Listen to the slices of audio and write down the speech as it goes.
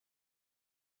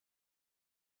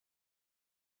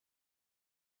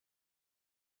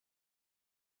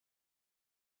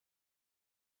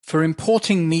For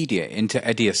importing media into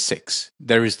EDIUS 6,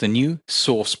 there is the new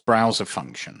Source Browser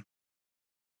function.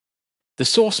 The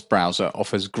Source Browser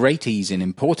offers great ease in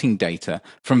importing data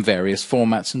from various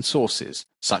formats and sources,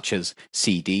 such as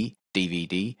CD,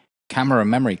 DVD, camera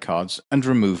memory cards, and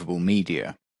removable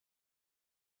media.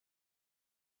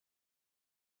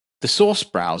 The Source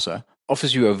Browser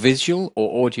offers you a visual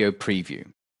or audio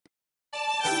preview.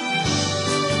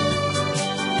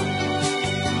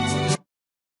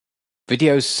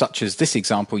 Videos such as this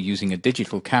example using a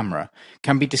digital camera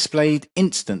can be displayed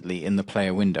instantly in the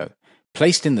player window,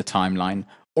 placed in the timeline,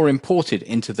 or imported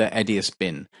into the EDIUS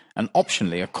bin, and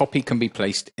optionally a copy can be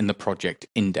placed in the project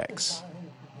index.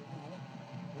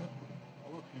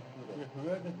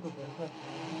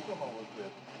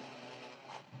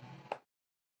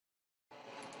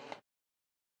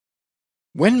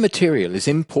 When material is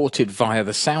imported via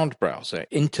the sound browser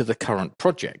into the current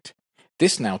project,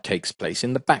 this now takes place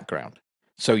in the background,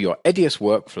 so your EDIUS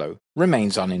workflow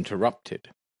remains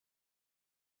uninterrupted.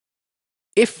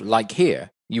 If, like here,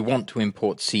 you want to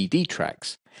import CD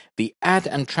tracks, the Add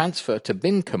and Transfer to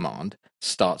Bin command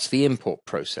starts the import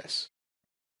process.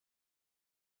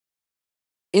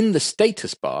 In the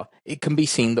status bar, it can be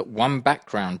seen that one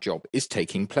background job is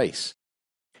taking place.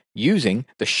 Using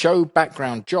the Show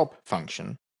Background Job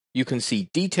function, you can see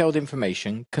detailed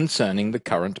information concerning the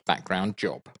current background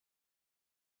job.